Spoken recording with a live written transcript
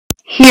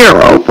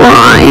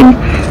Herobrine,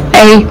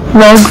 a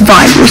rogue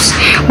virus,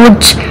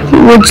 which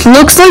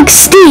looks like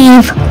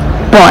Steve,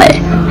 but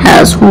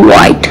has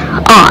white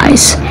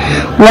eyes.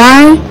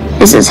 Why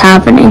is this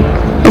happening?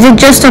 Is it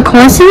just a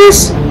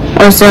coincidence,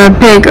 or is there a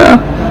bigger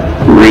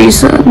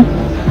reason?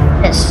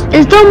 This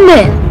is the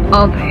myth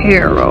of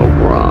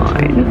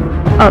Herobrine.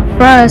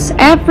 First,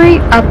 every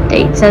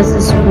update says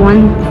this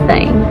one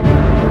thing: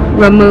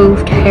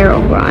 removed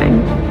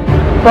Herobrine.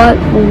 But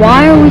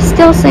why are we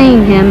still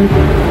seeing him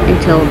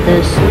until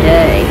this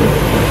day?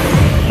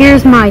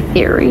 Here's my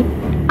theory.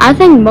 I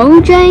think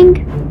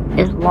Mojang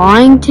is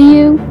lying to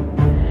you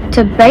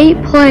to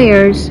bait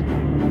players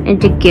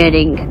into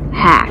getting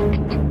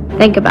hacked.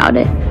 Think about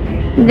it.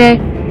 The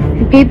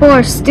people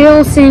are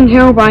still seeing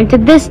Herobrine to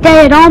this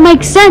day. It all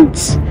makes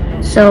sense.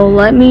 So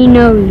let me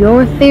know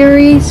your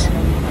theories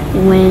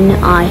when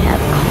I have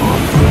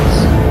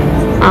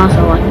comments.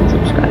 Also, like and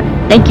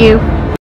subscribe. Thank you.